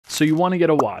So you want to get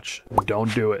a watch.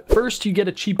 Don't do it. First, you get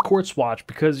a cheap quartz watch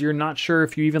because you're not sure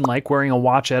if you even like wearing a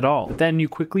watch at all. But then you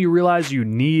quickly realize you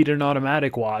need an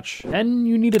automatic watch, and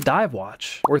you need a dive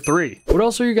watch. Or 3. What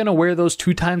else are you going to wear those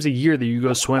 2 times a year that you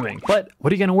go swimming? But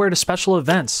what are you going to wear to special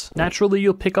events? Naturally,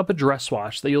 you'll pick up a dress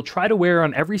watch that you'll try to wear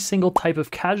on every single type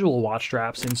of casual watch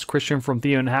strap, since Christian from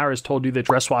Theo and Harris told you that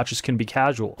dress watches can be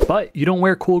casual. But you don't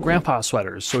wear cool grandpa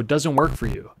sweaters, so it doesn't work for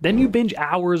you. Then you binge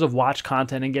hours of watch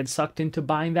content and get sucked into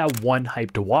buying that one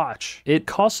hyped watch. It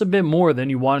costs a bit more than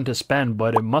you wanted to spend,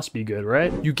 but it must be good,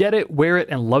 right? You get it, wear it,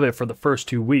 and love it for the first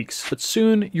 2 weeks. But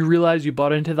soon, you realize you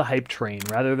bought into the hype train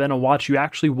rather than a watch you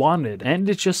actually wanted, and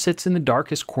it just sits in the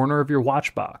darkest corner of your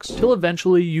watch box. Till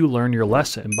eventually you learn your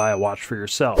lesson and buy a watch for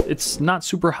yourself. It's not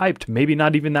super hyped, maybe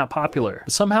not even that popular,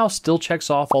 but somehow still checks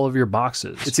off all of your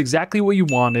boxes. It's exactly what you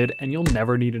wanted, and you'll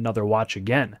never need another watch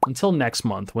again. Until next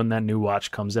month when that new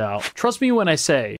watch comes out. Trust me when I say,